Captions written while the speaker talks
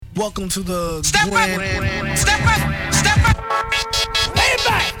Welcome to the Step up! Step up! Step up! Lay it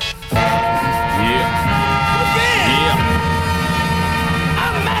back!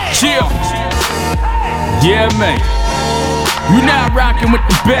 Chill. Yeah, man. You not rocking with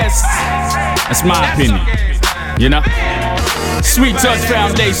the best. That's my opinion. You know? Sweet Touch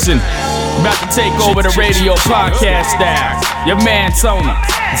Foundation. About to take over the radio podcast style. Your man Tona.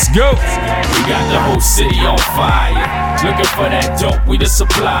 Let's go. We got the whole city on fire. Looking for that dope, we the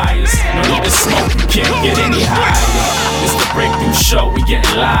suppliers. No need to smoke, you can't get any higher. It's the breakthrough show, we get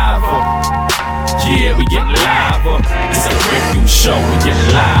liver. Yeah, we get liver. It's a breakthrough show, we get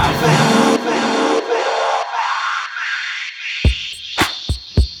liver.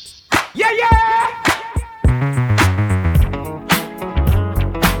 Yeah, yeah!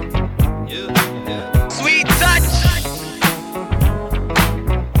 Sweet touch!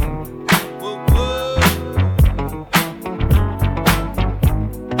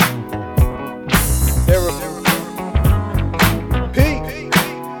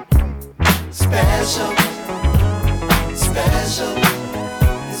 Special, special,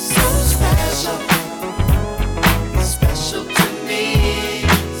 it's so special, it's special to me.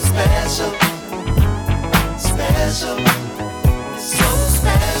 Special, special, it's so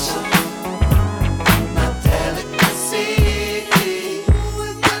special, my delicacy.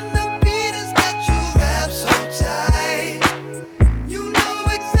 When the beat has got you wrapped so tight, you know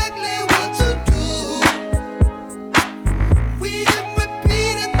exactly what to do. We hit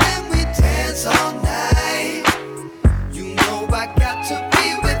repeat and then we dance all night. You know I got to be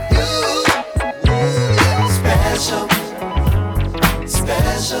with you. Special,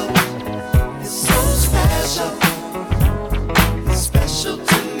 special, it's so special. It's special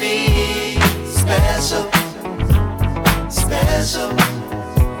to me. Special, special,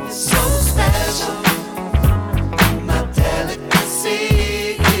 it's so special. My delicacy.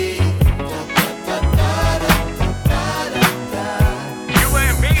 Da, da, da, da, da, da, da. You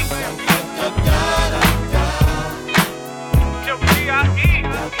and me, till P.I.E.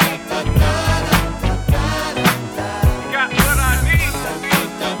 Got what I need.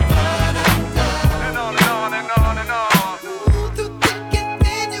 And on and on and on and on. Through thick and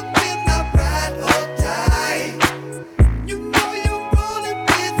thin, you've been my ride or die. You know you're rolling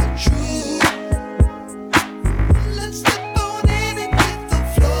with the truth. Let's step on in and hit the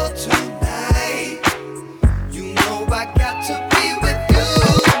floor tonight. You know I got to be with you.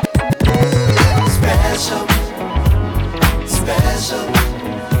 Special, special,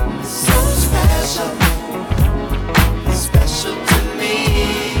 it's so special. It's special to me.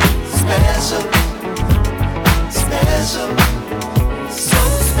 Special, special, it's so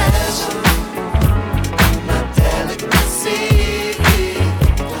special. My delicacy.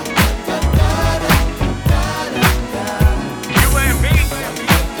 Da, da, da, da, da, da. You and me,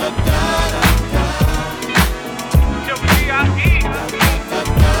 till P.I.E.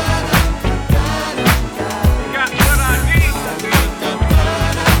 Got what I need.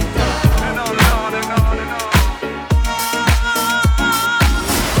 And on and on and on and on.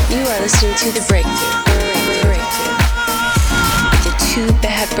 You are listening to The Breakthrough. The two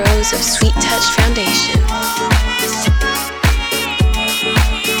bad bros of Sweet Touch Foundation.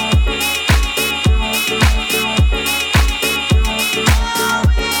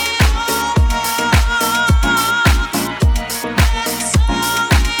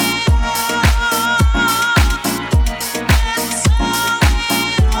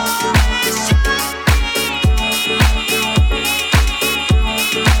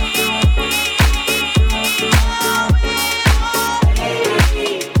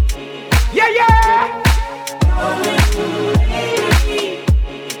 Yeah, yeah!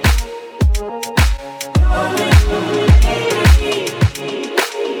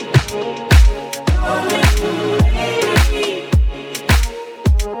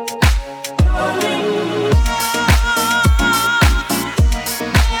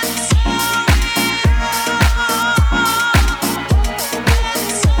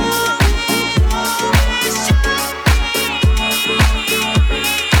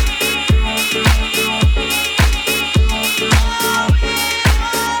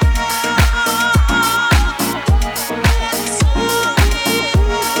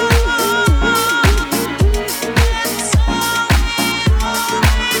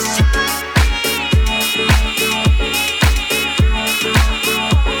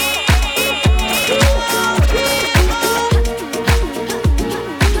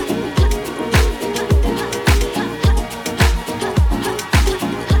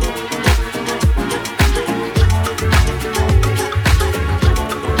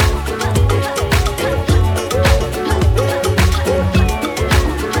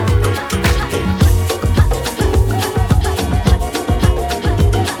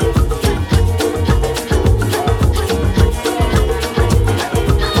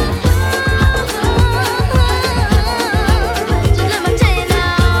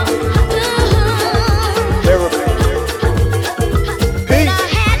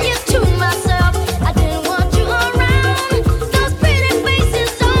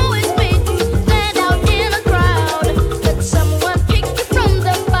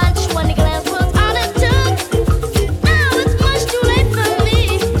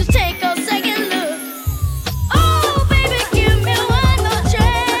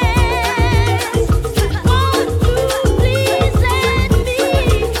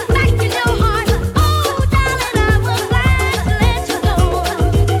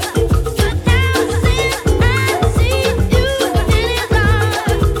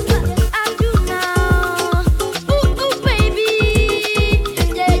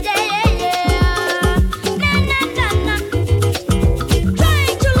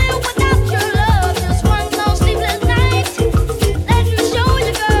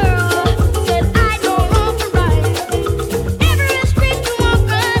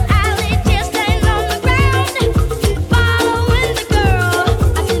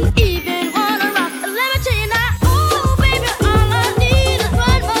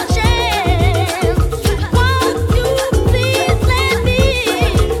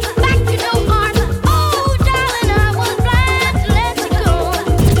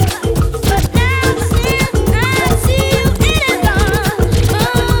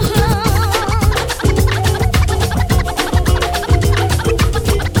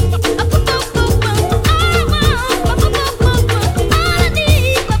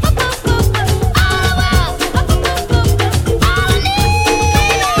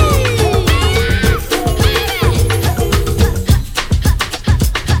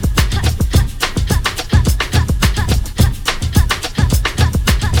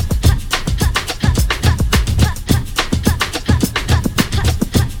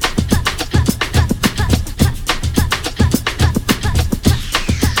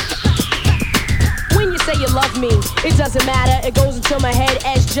 me. It doesn't matter, it goes into my head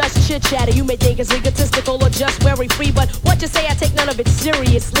as just chit chatter. You may think it's egotistical or just very free, but what you say, I take none of it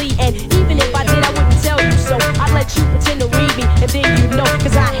seriously. And even if I did, I wouldn't tell you so. I'd let you pretend to read me, and then you know.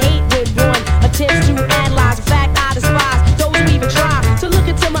 Cause I hate when one attempts to analyze. In fact, I despise those who even try to look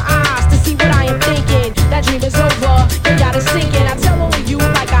into my eyes to see what I am thinking. That dream is over, you got it sinking. I tell all of you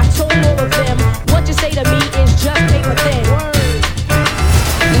like I told all of them. What you say to me is just paper thin.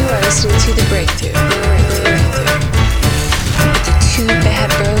 You are listening to The Breakthrough. The two bad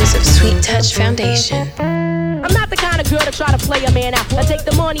bros of Sweet Touch Foundation. I'm not the kind of girl to try to play a man out. I take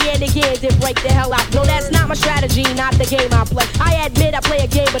the money and again, then break the hell out. No, that's not my strategy, not the game I play. I admit I play a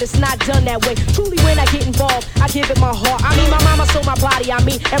game, but it's not done that way. Truly, when I get involved, I give it my heart. I mean, my mama sold my body, I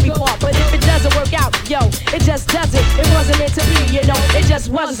mean, every part. But if it doesn't work out, yo, it just doesn't. It wasn't meant to be, you know, it just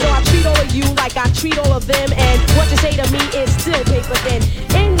wasn't. So I treat all of you like I treat all of them. And what you say to me is still paper thin.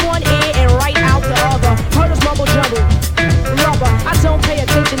 In one ear and right out the other. Heard us mumble jumble. Rubber, I don't pay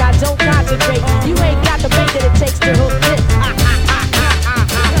attention, I don't concentrate. You ain't got the bait that it takes to hook this.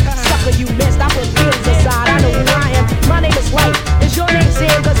 Sucker, you missed. I put feelings aside. I know who I am. My name is Lyte. Is your name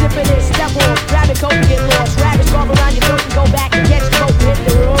Sam? Cause if it is, step on. Grab it, coat and get lost. Rabbits carve around your throat and go back and catch the boat and hit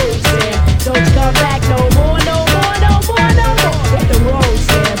the road, Sam. Don't you come back no more, no more, no more, no more. Hit the road,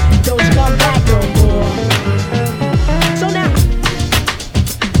 Sam. Don't you come back no more. So now.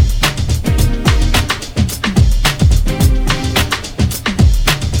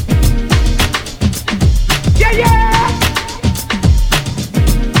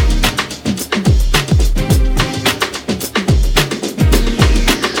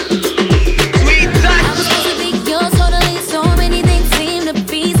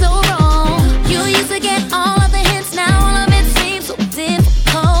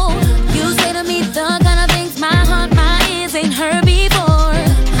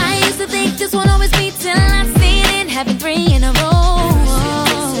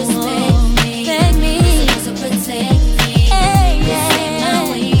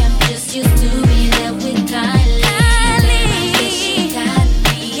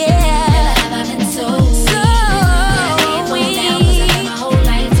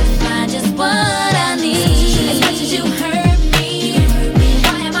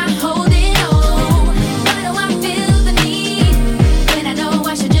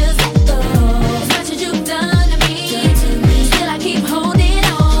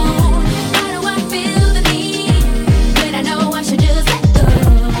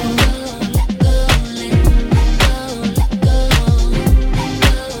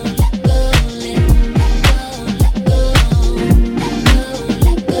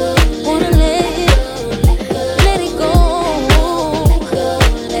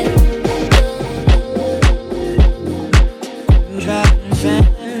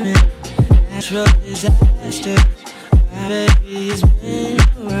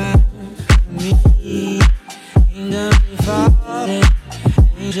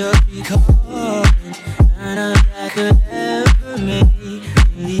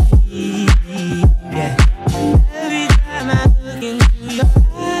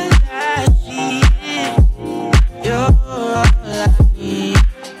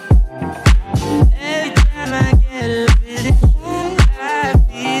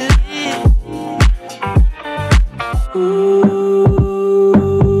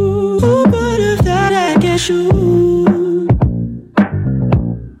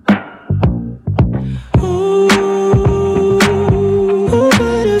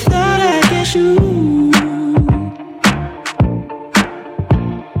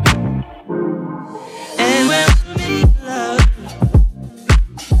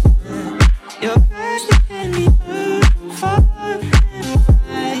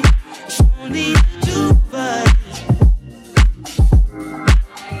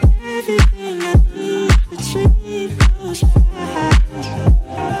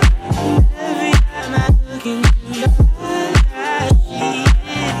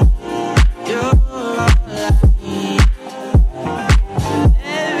 You're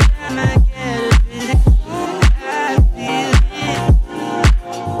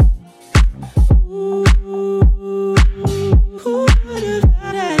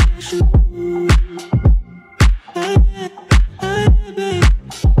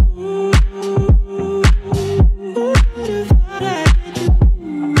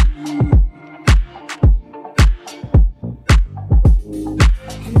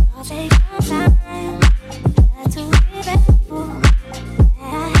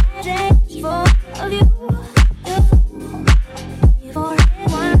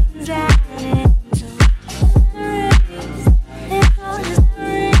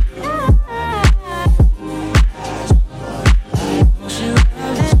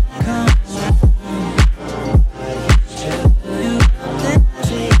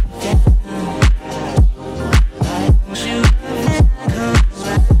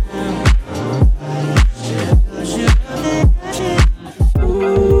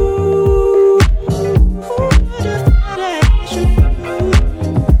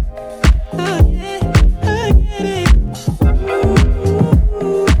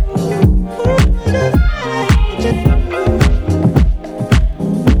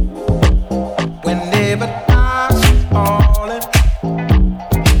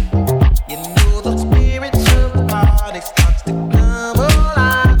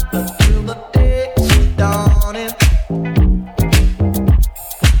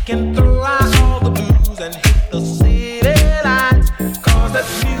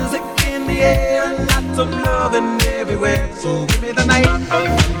night.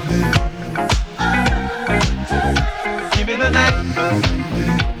 Give me the night.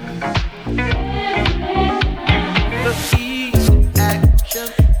 The easy action.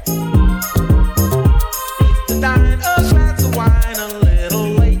 The dine, a glass of wine, a little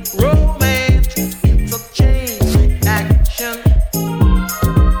late romance. It's a chain reaction.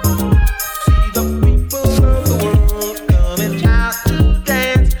 See the people of the world coming out to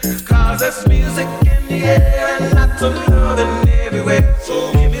dance. 'Cause there's music in the air and lots of loving everywhere. So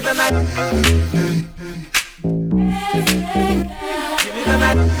give me the night. Give me the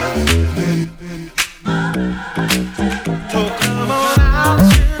night. So come on out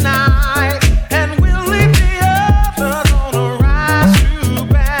tonight, and we'll leave the others on a ride to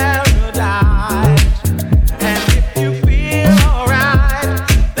paradise. And if you feel alright,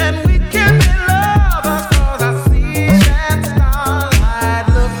 then we can be lovers. 'Cause I see that starlight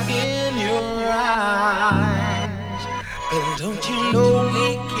look in your eyes. And don't you know we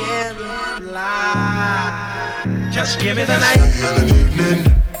can fly? Just give me the night.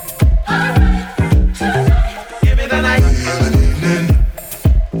 Give me the night.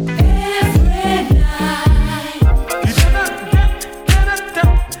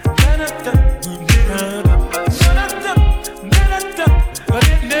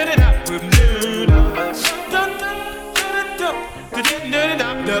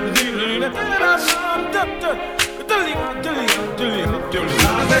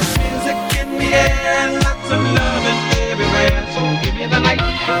 There's music in the air and lots of loving everywhere. So give me the night.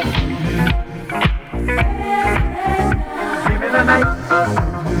 Give me the night.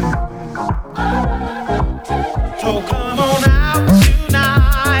 So come on out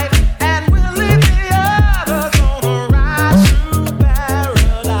tonight, and we'll leave the others on a ride to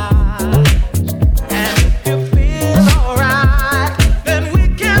paradise. And if you feel alright, then we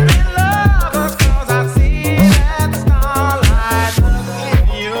can be lovers. 'Cause I see that starlight look in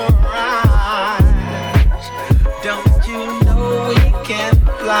your eyes. Don't you know we can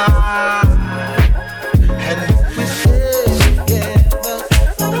fly? And if we stay together,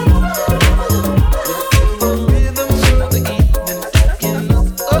 with the rhythm of the evening taking us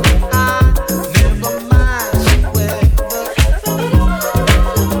up high, never mind the weather.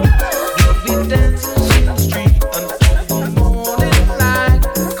 We'll be dancing in the street until the morning light.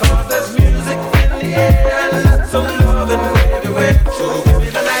 'Cause there's music in the air and lots of loving everywhere. So give me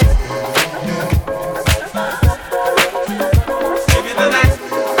the night. Give me the night.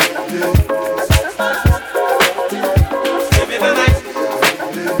 Give me the night.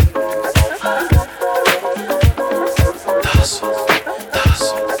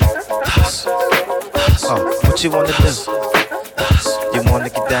 What you wanna do? You wanna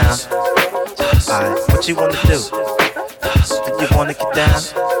get down? Alright, what you wanna do? You wanna get down?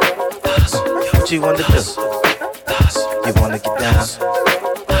 What you wanna do? You wanna get down?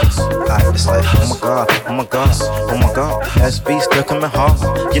 Alright, it's like, oh my god, oh my god, oh my god. SB still coming hard.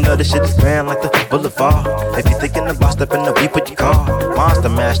 You know this shit is grand like the boulevard. If you thinking about stepping up, we put your car. Monster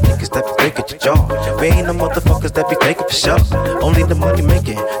mash niggas that be breaking your jaw. We ain't no motherfuckers that be faking for sure. Only the money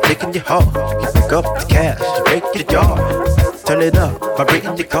making, taking your heart. You pick up the cash, you break your jaw. Turn it up,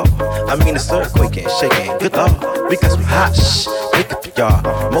 vibrating your car. I mean it's earthquaking, shaking, good lord. We got some hot shh, take it for y'all.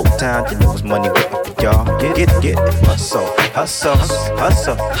 Motown, you know it's money waiting for y'all. Get it, hustle, hustle,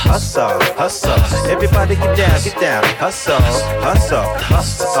 hustle, hustle, hustle. Everybody get down, hustle, hustle,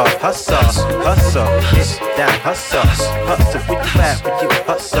 hustle, hustle, hustle. Get down, hustle, hustle. With you laugh, with you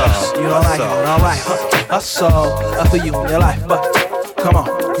hustle. You alright, hustle. I feel you in your life, but come on,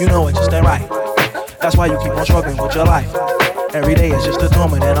 you know it just ain't right. That's why you keep on struggling with your life. Every day is just a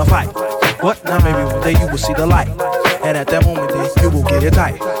torment and a fight. What? Now maybe one day you will see the light, and at that moment then you will get it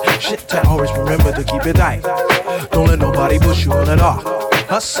tight. Shit tight, always remember to keep it tight. Don't let nobody push you in the dark.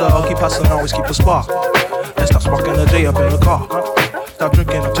 Hustle, keep hustling, always keep a spark. And stop sparking the J up in the car. Stop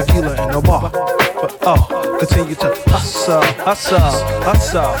drinking up tequila in the bar. But continue to hustle, hustle,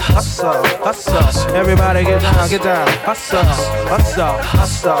 hustle, hustle, hustle. Everybody get down, hustle, hustle,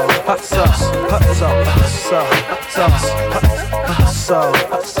 hustle, hustle, hustle, hustle, hustle, hustle,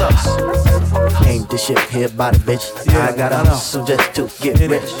 hustle. Ain't this shit here by the bitch. Yeah, I gotta hustle just to get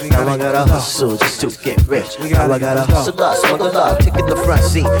rich. Now I gotta hustle just to get rich. Now I gotta hustle, smuggle up, taking the front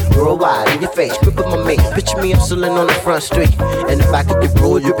seat. Worldwide in your face, gripping my meat. Picture me hustling on the front street. In the back of the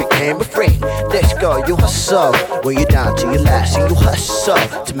road, you became a freak. Let's go, you hustle. When you're down to your last, and you hustle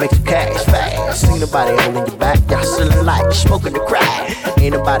to make some cash fast. Ain't nobody holding you back, you hustling like you're smoking the crack.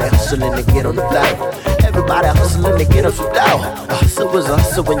 Ain't nobody hustling to get on the block. Everybody hustling to get us some dough. Hustle is a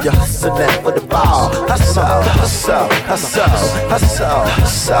hustle when you're hustling for the ball. Hustle, hustle, hustle, hustle,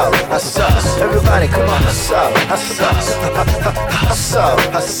 hustle, hustle. Everybody come on, hustle, hustle, hustle,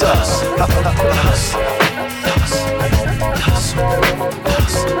 hustle, hustle.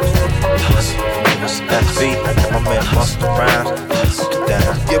 That's beat, my man Busta Rhymes.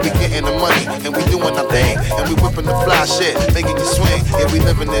 Yeah, we getting the money and we doing our thing, and we whipping the fly shit, making you swing. Yeah, we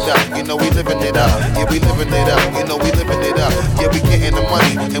living it up, you know we living it up. Yeah, we living it up, you know we living it up. Yeah, we getting the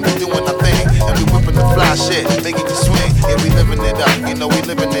money and we doing our thing, and we whipping the fly shit, making you swing. Yeah, we living it up, you know we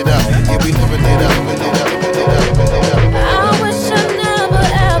living it up. Yeah, we living it up, living it up, living it up, living it up. I wish I never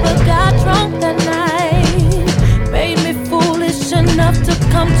ever got drunk that night. Made me foolish enough to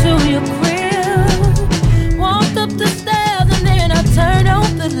come to your crib. Walked up the stairs and then I turned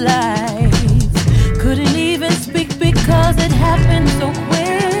on the lights. Couldn't even speak because it happened so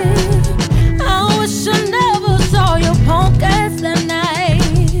quick. I wish I never saw your punk ass that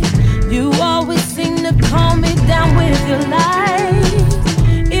night. You always seem to calm me down with your lies.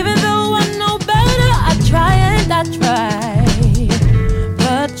 Even though I know better, I try and I try.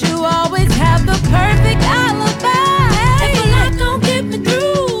 But you always have the perfect alibi. If a lie don't get me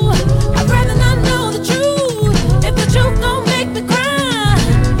through, I'd rather not know the truth. If the truth don't make me cry,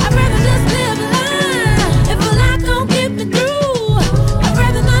 I'd rather just live a lie. If a lie don't get me through, I'd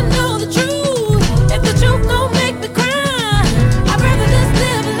rather not know the truth. If the truth don't make me cry, I'd rather just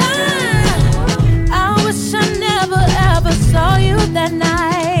live a lie. I wish I never ever saw you that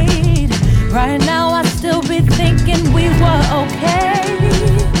night. Right now I still be thinking we were okay.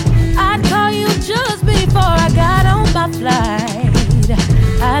 I'd call you just before I got on my flight.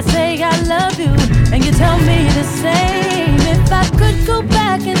 I say I love you and you tell me the same. If I could go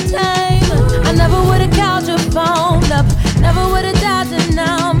back in time, I never would've called your phone up, never would've dialed your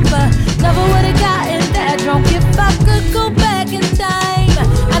number, never would've gotten that drunk. If I could go back in time,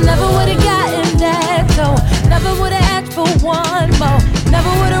 I never would've gotten that cold, never would've asked for one more,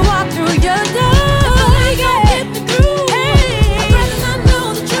 never would've walked through your door. Get me through. I'd rather not know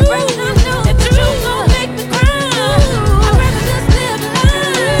the truth. If the truth don't make me cry, I'd rather just live a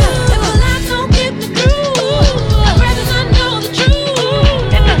lie. If a lie don't get me through, I'd rather not know the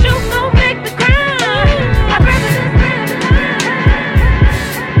truth. If the truth don't make me cry, I'd rather just live a lie.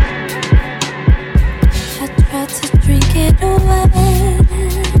 I tried to drink it away.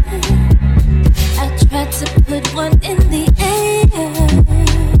 I tried to put one in the air.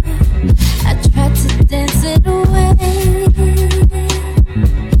 I tried to dance it away.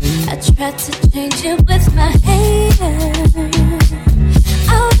 I tried to change it with my hair.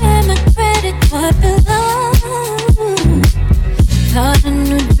 I ran my credit card below. Thought a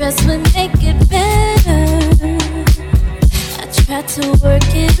new dress would make it better. I tried to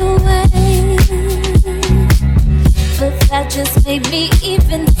work it away, but that just made me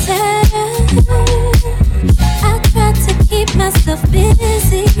even sadder. I tried to keep myself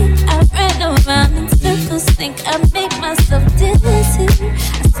busy. I ran around in circles, think I made myself dizzy.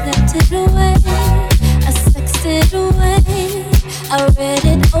 I slept it away, I sexed it away, I read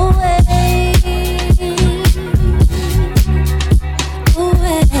it away,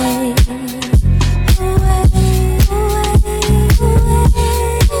 away,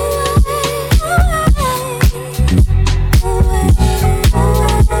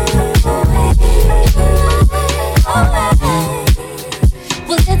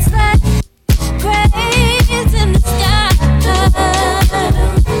 well, it's like graves in the sky.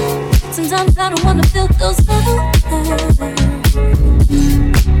 Sometimes I don't wanna feel those lines.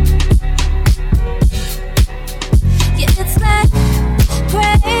 Yeah, it's like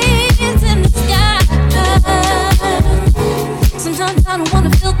graves in the sky. Sometimes I don't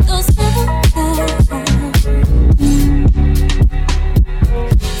wanna feel those lines.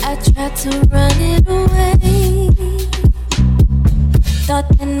 I tried to run it away. Thought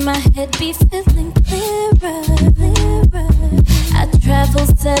in my head be feeling clearer, clearer. I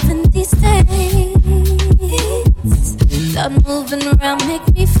traveled 70 states. Thought moving around make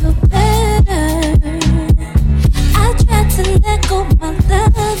me feel better. I tried to let go my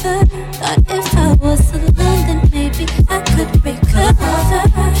lover. Thought if I was alone then maybe I could recover.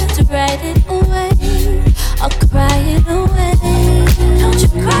 To write it away, I'll cry it away. Don't you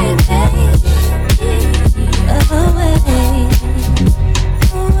cry, baby, away.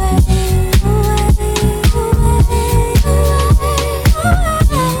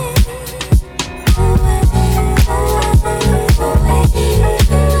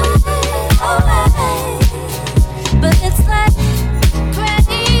 But it's like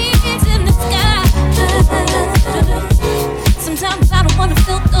graves in the sky.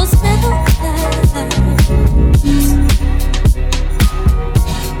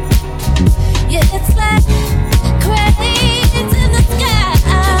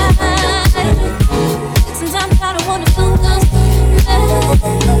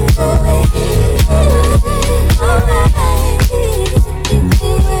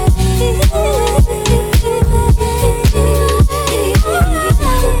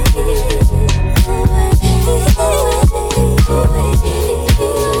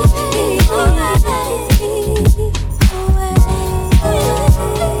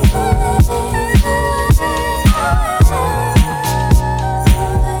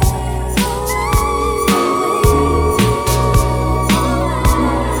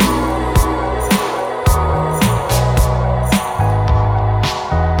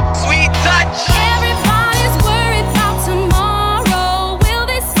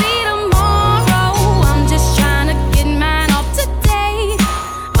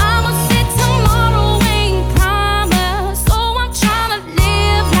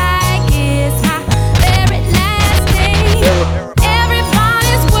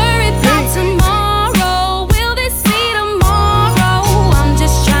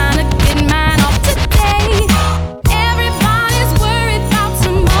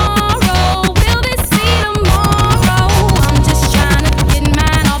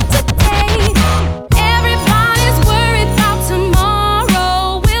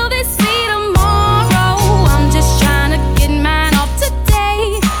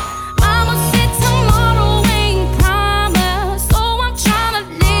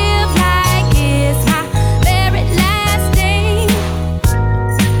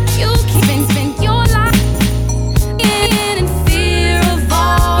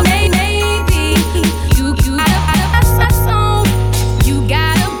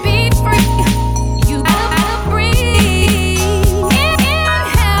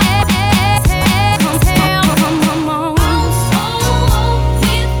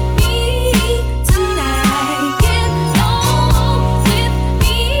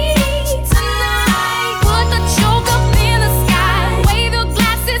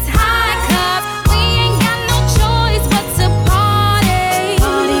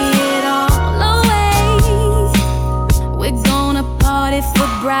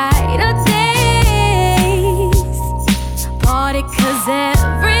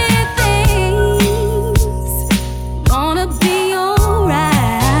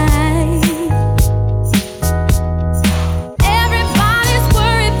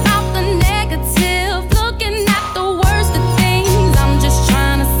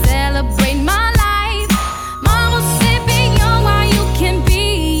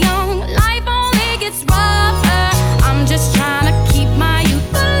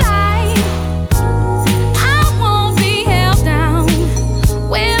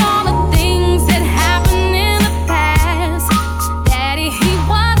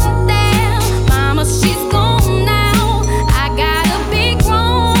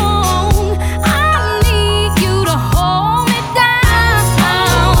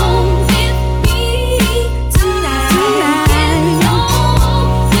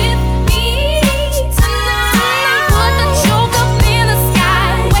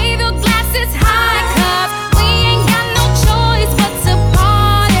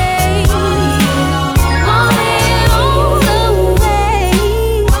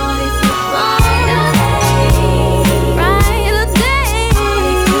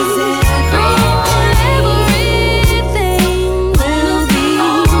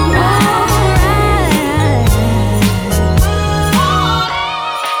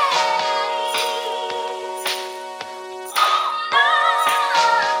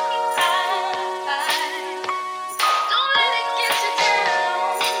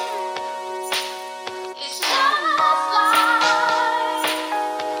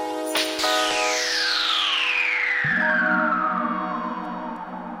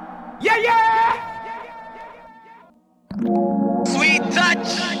 You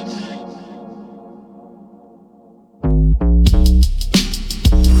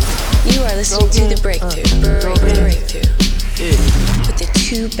are listening to The Breakthrough. With the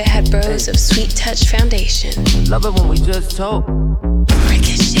two bad bros of Sweet Touch Foundation. Love it when we just talk.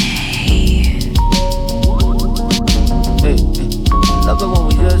 Ricochet. Love it when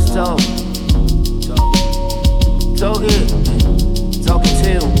we just talk. Talk it. Talking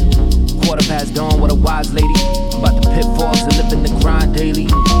till dawn with a wise lady. About the pitfalls of living the grind daily.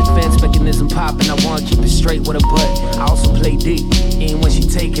 Defense mechanism popping, I wanna keep it straight with her butt. I also play deep, even when she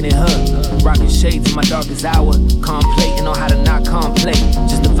taking it her. Rocking shades in my darkest hour. Contemplating on how to not complete.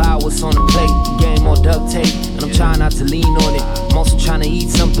 Just devour what's on the plate. Game more duct tape, and I'm trying not to lean on it. I'm also trying to eat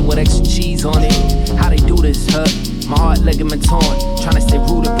something with extra cheese on it. How they do this, huh? My heart ligament torn. Trying to stay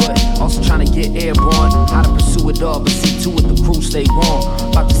rooted, but also trying to get airborne. How to pursue it all, but see to it the crew stay warm.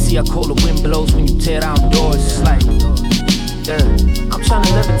 About to see how cold the wind blows when you tear down doors. It's like, yeah, I'm trying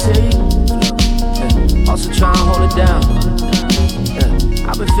to levitate. Yeah, also trying to hold it down. Yeah,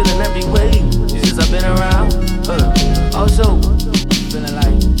 I've been feeling every way since I've been around. Also, feeling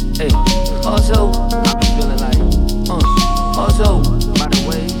like, hey, also, I've been feeling like, also, by the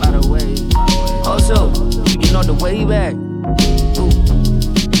way, also, we get on the way back. Ooh.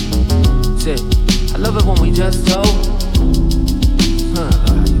 Say, I love it when we just talk.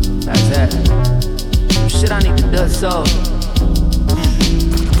 That's that. Some shit I need to dust off.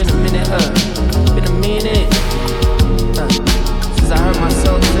 Been a minute, since I heard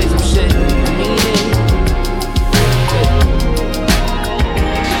myself say some shit. I mean it.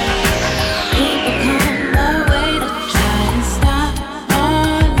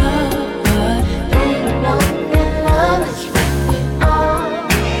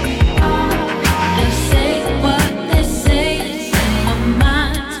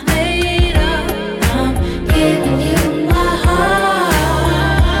 Giving you my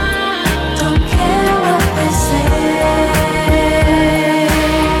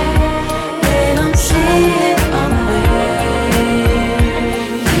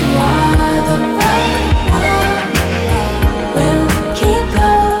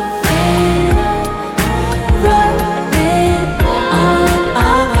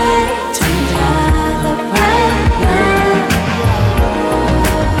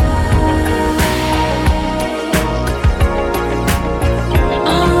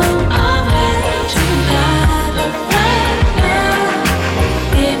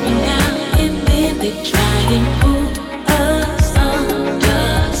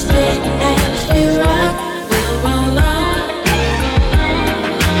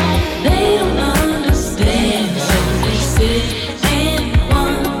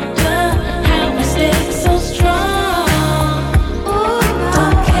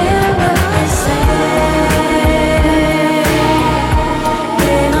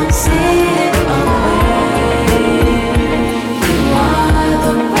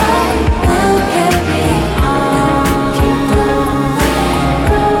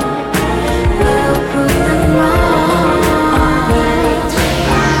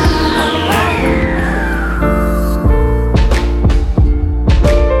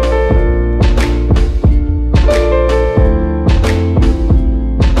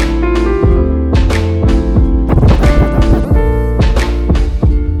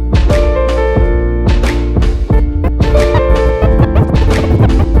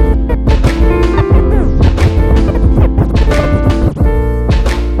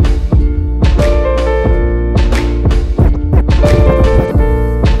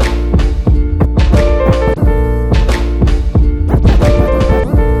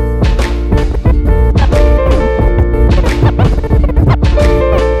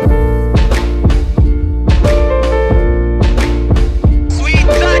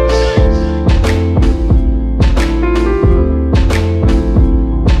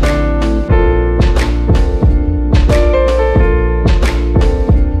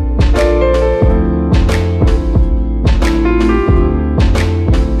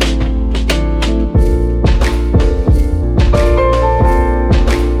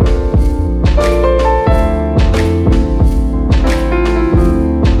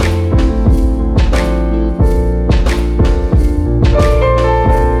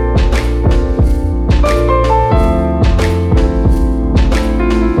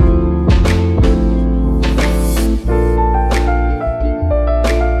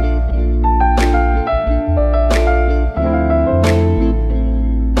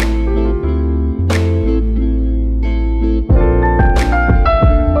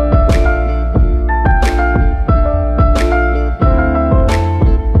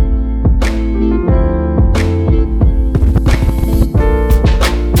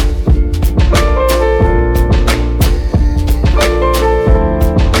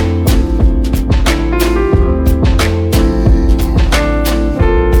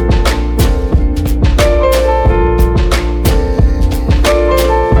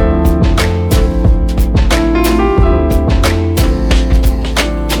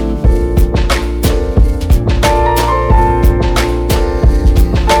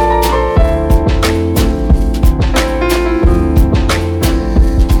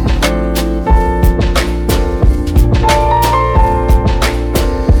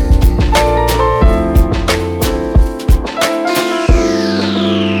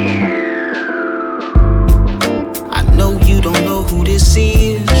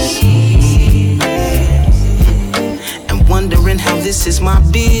this is my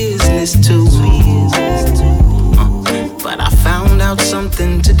business too. But I found out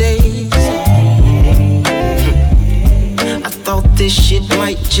something today. I thought this shit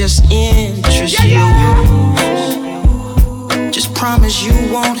might just interest you. Just promise you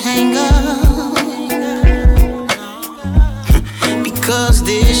won't hang up. Because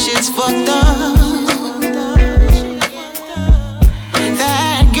this shit's fucked up.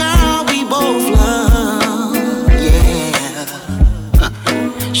 That girl we both love, yeah.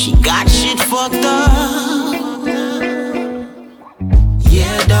 She got shit fucked up.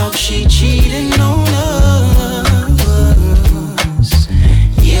 Yeah, dog, she cheating on us.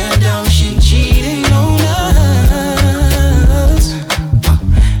 Yeah, dog, she cheating on us.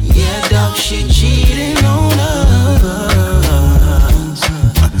 Yeah, dog, she cheating on us.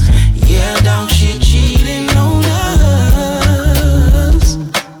 Yeah, dog, she cheating on us.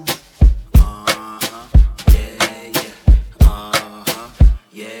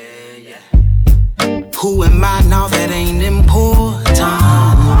 Who am I now? That ain't important.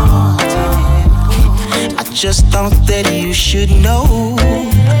 I just thought that you should know.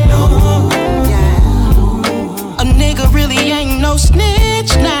 A nigga really ain't no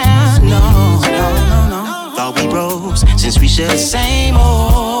snitch now. No. Thought we bros since we share the same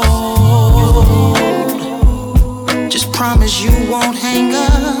old. Just promise you won't hang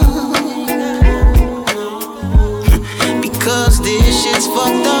up. Because this shit's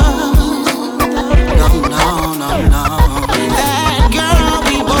fucked up. No. That girl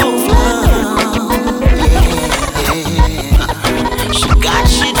we both love, yeah. She got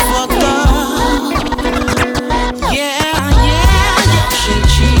shit fucked up. Yeah. She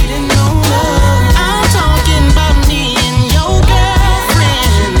cheating on us. I'm talking about me and your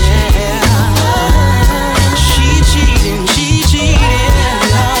girlfriend, yeah. She cheating. She ain't cheating.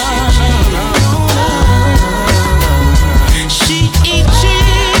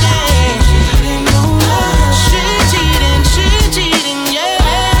 She cheating, yeah.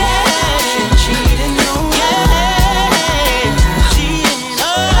 She cheating on us. Cheating,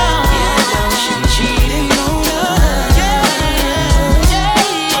 oh. She cheating on us. Yeah.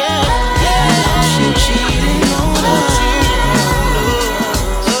 She cheating on us.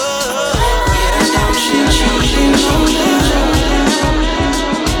 She cheating on us.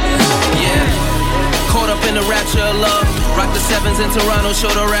 Yeah. Caught up in the rapture of love. Rock the sevens in Toronto, show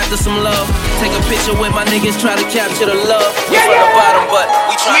the Raptor some love. Take a picture with my niggas, try to capture the love. We from the bottom, but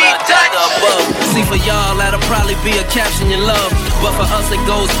we try to attack the above. See, for y'all, that'll probably be a caption you love. But for us, it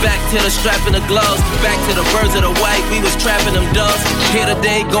goes back to the strap and the gloves. Back to the birds of the white, we was trapping them doves. Here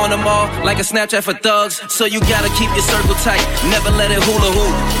today, going them all like a Snapchat for thugs. So you gotta keep your circle tight, never let it hula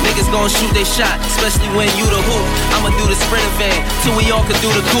hoop. Niggas gon' shoot they shot, especially when you the hoop. I'ma do the sprinter van, till we all can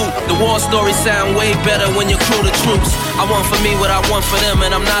do the coupe. The war stories sound way better when you crew the troops. I want for me what I want for them,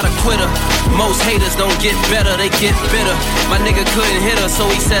 and I'm not a quitter. Most haters don't get better, they get bitter. My nigga couldn't hit her, so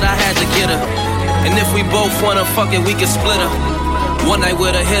he said I had to get her. And if we both wanna fuck it, we can split her. One night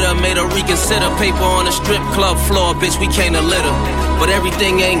with a hitter, made her reconsider. Paper on the strip club floor, bitch, we came to litter. But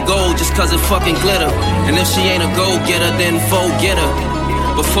everything ain't gold just cause it fucking glitter. And if she ain't a go-getter, then forget her.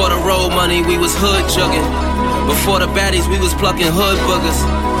 Before the road money, we was hood jugging. Before the baddies, we was plucking hood boogers.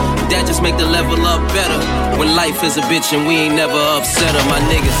 That just make the level up better. When life is a bitch and we ain't never upset her, my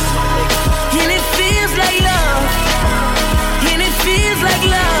niggas. And it feels like love. And it feels like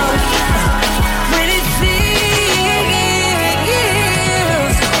love. When it feels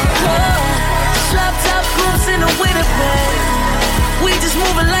love. Drop top groups in the winter, babe. We just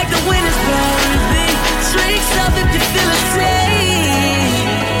moving like the winners, baby. Drinks up if you feel the same.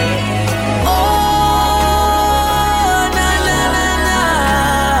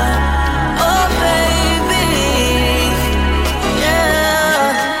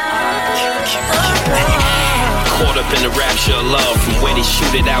 In the rapture of love, from where they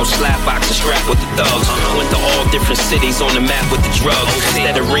shoot it out, slap boxes strapped with the thugs. Went to all different cities on the map with the drugs.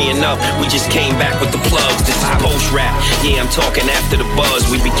 Instead of reeing up, we just came back with the plugs. This is post-rap, yeah, I'm talking after the buzz.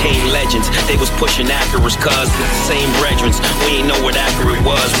 We became legends, they was pushing Acura's cuz. With the same brethrens, we ain't know what Acura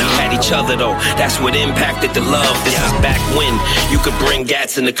was. We had each other though, that's what impacted the love. This is back when you could bring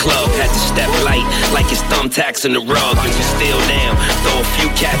gats in the club. Had to step light, like it's thumbtacks in the rug. And we still down, throw a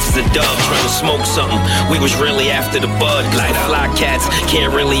few cats as a dub. Trying to smoke something, we was really after the bud. Like fly cats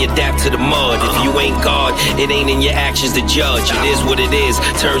can't really adapt to the mud. If you ain't God, it ain't in your actions to judge. It is what it is,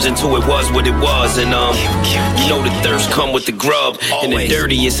 turns into it was what it was. And you know the thirst come with the grub. And the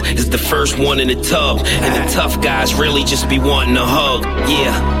dirtiest is the first one in the tub. And the tough guys really just be wanting a hug.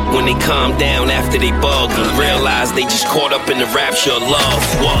 Yeah, when they calm down after they bug and realize they just caught up in the rapture of love.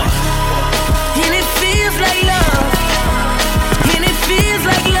 What? And it feels like love. And it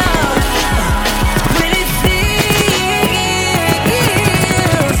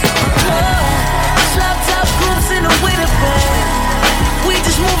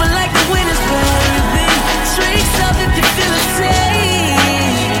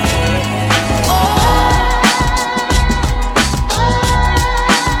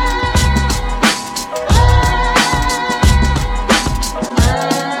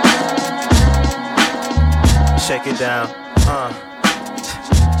shake it down.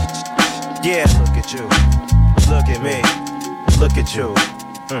 Yeah, look at you. Look at me. Look at you.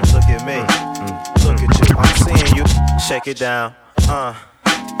 Look at me. Look at you. I'm seeing you. Shake it down.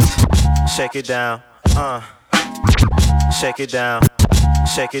 Shake it down. Shake it down.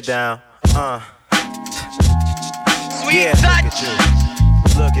 Shake it down. Yeah, look at you.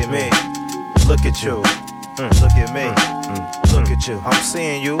 Look at me. Look at you. Look at me. Look at you. I'm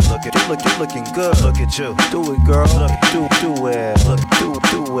seeing you. Look at you. Look, you looking good. Look at you. Do it, girl. Look, do it. Look, do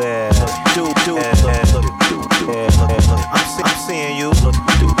it. Do it. Look, do it. Look, I'm seeing you. Look,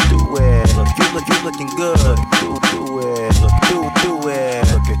 do it. Look, you looking good. Look, do it. Look, do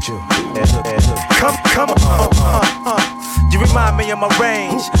it. Look at you. Come on. You remind me of my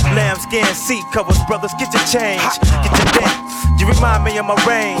range. Lambskin seat covers, brothers, get your change. Get your dance. You remind me of my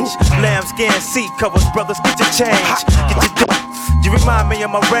range. Lambskin seat covers, brothers, get your change. Get your dance. You remind me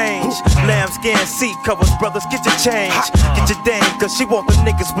of my range. Lambskin seat covers, brothers, get your change. Get your dame, cause she want the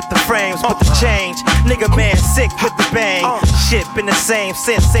niggas with the frames, with the change. Nigga man sick with the bang. Shit been the same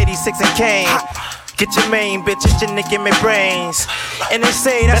since 86 and Kane. Get your main bitch, it's your nick in my brains. And they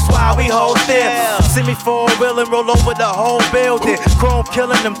say that's why we hold still. See me 4-wheel and roll over the whole building. Chrome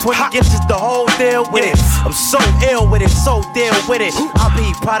killing them 20 inches, the whole deal with it. I'm so ill with it, so deal with it. I'll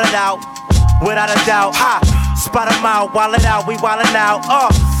be potted out, without a doubt. Spot 'em out, wall it out, we wildin' out.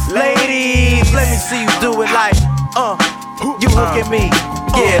 Ladies, let me see you do it like, you look at me.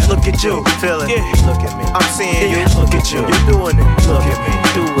 Yeah, look at you, feel it. Look at me, I'm seeing you. Look at you, you're doing it. Look at me,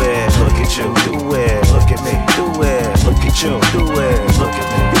 do it. Look at you, do it. Look at me, do it. Look at you, do it. Look at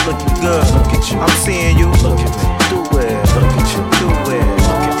me, you looking good. Look at you, I'm seeing you. Look at me, do it. Look at you, do it.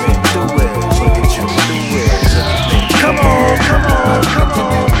 Look at me, do it. Look at you, do it. Come on, come on, come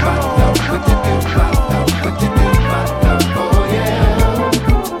on, come on.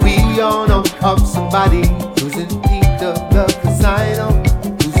 We all know of somebody who's in need of love recital,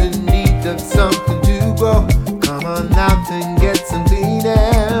 who's in need of something to grow. Come on out and get some clean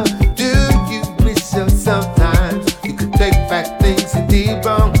air. Do you wish yourself sometimes you could take back things you did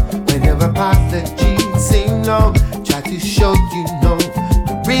wrong? Whenever apologies seem long, try to show you know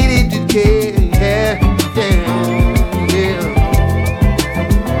you really do care.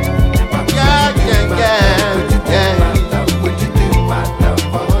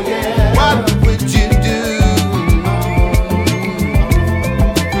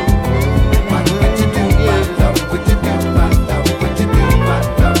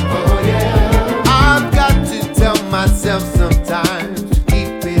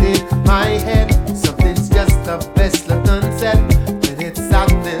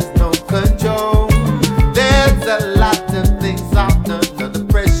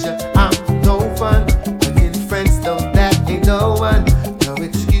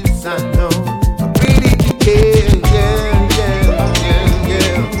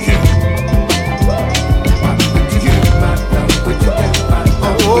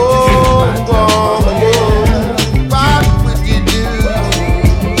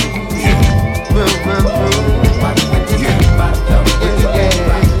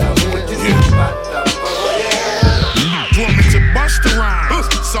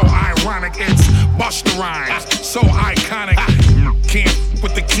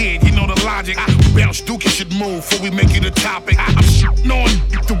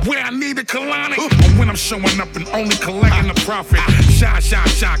 Showing up and only collecting the profit. Shy,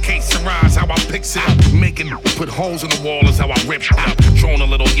 Kaytranada, how I picks it up. Making put holes in the wall is how I rip it up. Throwing a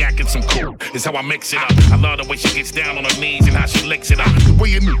little yak and some cool is how I mix it up. I love the way she gets down on her knees and how she licks it up. The way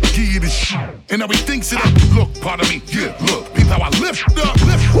you give you this shit and how he thinks it up. Look, pardon me, yeah, look, peep how I lift up.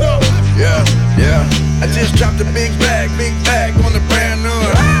 Yeah. I just dropped a big bag on the brand new.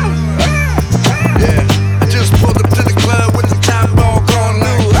 Yeah, I just pulled up to the club with the top ball gone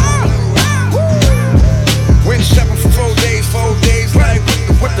loose. Went shopping for 4 days, like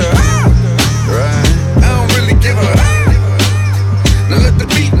with the right. I don't really give a now let the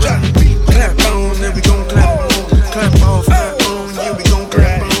beat drop. Clap on, then we gon' clap on. Clap off, clap on, yeah we gon'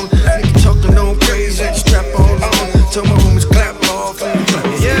 clap on. Nigga talking on crazy, strap on. Tell my homies clap off.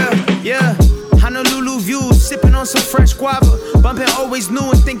 Yeah. Honolulu views, sipping on some fresh guava. Bumping always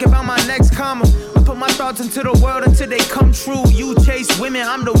new and think about my next comma. I put my thoughts into the world until they come true. You chase women,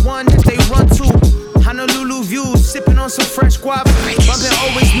 I'm the one that they run to. Honolulu views, sipping on some fresh guava. Bumping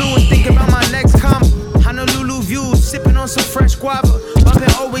always new and think about my next comma. Honolulu views, sipping on some fresh guava. Bumping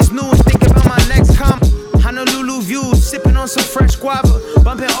always new and think about my next comma. Honolulu views, sipping on some fresh guava.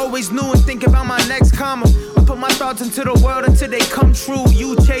 Bumping always new and think about my next comma. I put my thoughts into the world until they come true.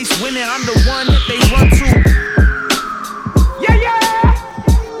 You chase women, I'm the one that they run to. Yeah.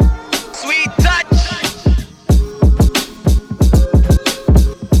 Sweet touch.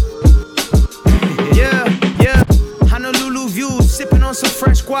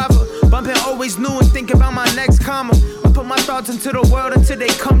 always new and think about my next comma. I put my thoughts into the world until they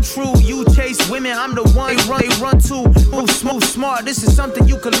come true. You chase women, I'm the one they run to. Move smooth, smart, this is something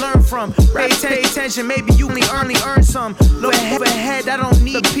you can learn from. Pay attention, maybe you only earn some. Look ahead, I don't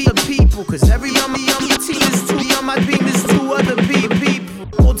need the people. Cause every on my team is two, on my team is two other people.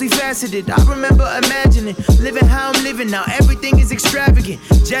 Multifaceted, I remember imagining living how I'm living now. Everything is extravagant.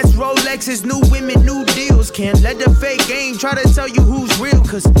 Jets, Rolexes, new women, new deals. Can't let the fake game try to tell you who's real.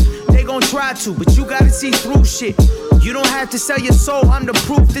 Cause they gon' try to, but you gotta see through shit. You don't have to sell your soul, I'm the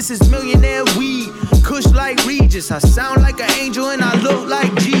proof. This is millionaire weed, kush like Regis. I sound like an angel and I look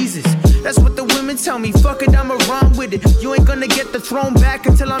like Jesus. That's what the women tell me, fuck it, I'ma run with it. You ain't gonna get the throne back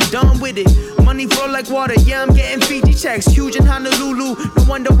until I'm done with it. Money flow like water, yeah, I'm getting Fiji checks. Huge in Honolulu, no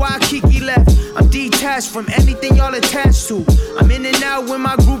wonder why Kiki left. I'm detached from anything y'all attached to. I'm in and out with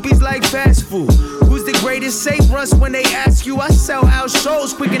my groupies like fast food. Who's the greatest? Say Russ when they ask you. I sell out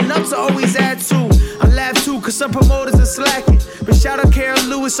shows quick enough to always add to. I laugh too, cause some promoters are slacking. But shout out Carol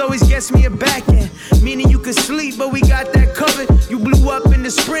Lewis, always gets me a back end. Meaning you could sleep, but we got that covered. You blew up in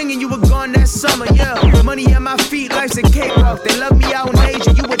the spring and you were gone that summer, yeah. Money at my feet, life's a cakewalk. They love me out in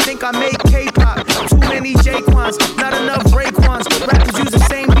Asia, you would think I made K-pop. Too many J-Quans, not enough Raekwons. Rappers use the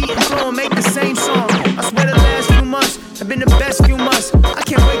same beat and flow and make the same song. I swear the last few months have been the best few months. I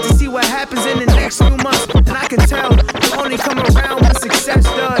can't wait to see what happens in the next few months. And I can tell you only come around when success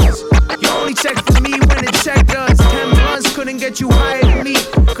does. You only check for me when the check does. 10 months couldn't get you higher than me.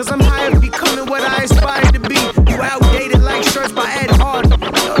 Cause I'm higher to becoming what I aspire to be. You outdated like shirts by Ed Hardy.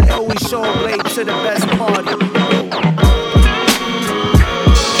 Yo, they always show up late to the best party.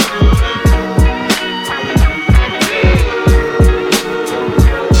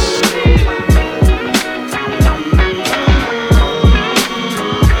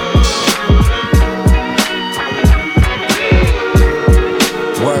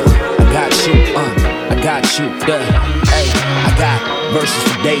 Verses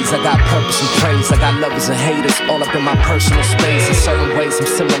for days, I got purpose and praise. I got lovers and haters all up in my personal space. In certain ways, I'm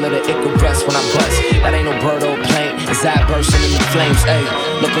similar to Icarus when I bust. That ain't no bird or plane, it's that bursting in the flames. Ayy,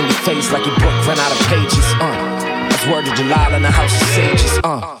 look on your face like your book ran out of pages. That's word to Jalal in the house of sages.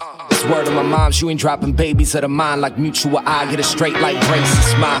 It's word to my moms, you ain't dropping babies of the mind like mutual eye. Get it straight like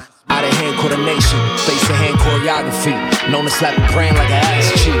braces. My out of hand coordination, face to hand choreography. Known to slap a brain like an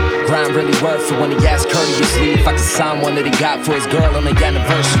ass cheek. Grind really worth it when he asked courteously if I could sign one that he got for his girl on the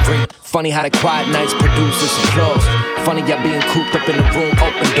anniversary. Funny how the quiet nights produce this applause. Funny y'all being cooped up in the room,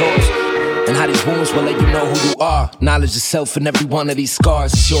 open doors. And how these wounds will let you know who you are. Knowledge of self in every one of these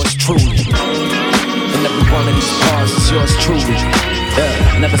scars is yours truly. In every one of these bars is yours truly.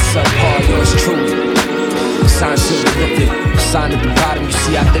 Never subpar, yours truly. Sign silver lifted. Sign at the bottom, you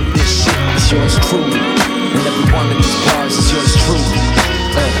see I live this shit. It's yours truly. And every one of these bars is yours truly.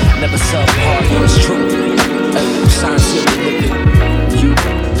 Never subpar, yours truly. Sign silver lifted. You.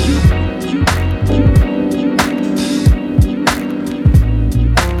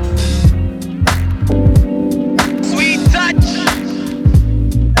 Sweet touch.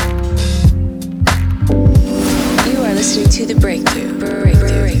 You are listening to The Breakthrough.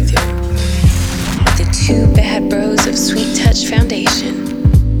 The two bad bros of Sweet Touch Foundation.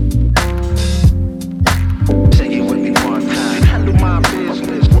 Say it with me one time. Handle my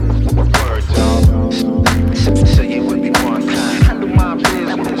business. Word, dog. Say it with me one time. Handle my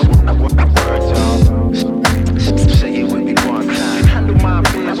business.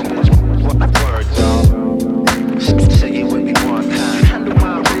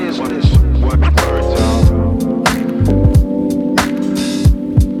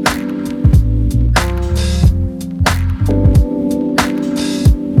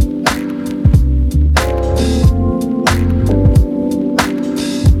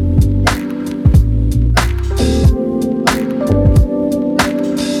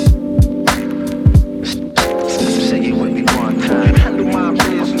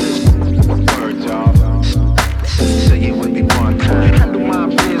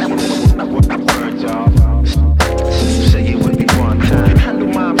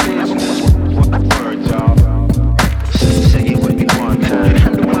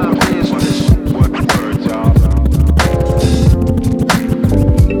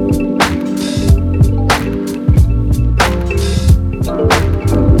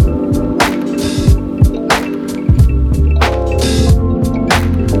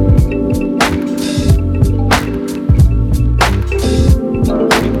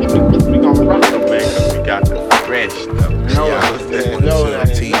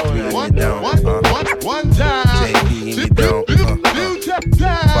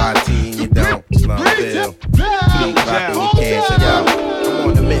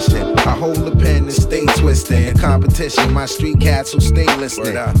 competition. My street cats who stay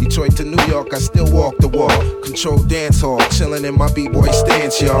listening. Detroit to New York, I still walk the walk. Control dance hall, chilling in my b-boy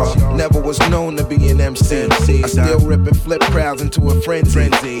stance, y'all. Never was known to be an MC. I still rip and flip crowds into a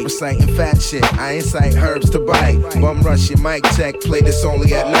frenzy. Reciting fat shit, I incite herbs to bite. Bum rush your mic check, play this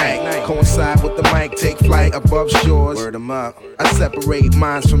only at night. Coincide with the mic, take flight above shores. Word 'em up. I separate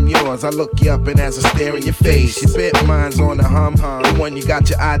minds from yours. I look you up and as I stare in your face, your bit mine's on the hum, the one you got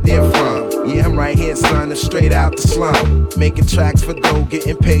your idea from. Yeah, I'm right here, son, it's straight out the slum. Making tracks for dough,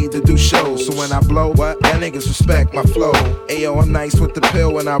 getting paid to do shows. So when I blow, that niggas respect my flow. Ayo, I'm nice with the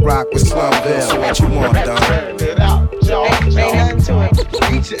pill when I rock with Slumville. So what you want, dog? Turn it out, y'all. Ain't nothing to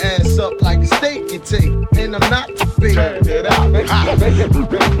it. Beat your ass up like a steak you take, and I'm not the big. Turn it out.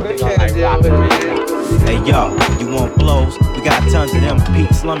 Hey yo, you want blows? We got tons of them.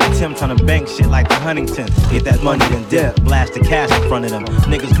 Pete, Slum, and Tim tryna bank shit like the Huntington. Get that money then dip, blast the cash in front of them.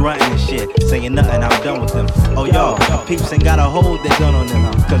 Niggas grunting and shit, saying nothing, I'm done with them. Oh yo, peeps ain't gotta hold their gun on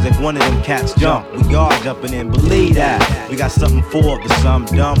them. Cause if one of them cats jump, we all jumping in, believe that. We got something for the some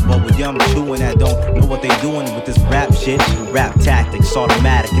dumb, but with young chewing that don't know what they doing with this rap shit. Rap tactics,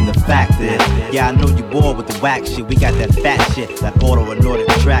 automatic, and the fact is, yeah, I know you bored with the whack shit. We got that fat shit, that auto-anointed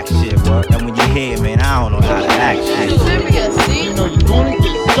track shit. And when you hear it, man,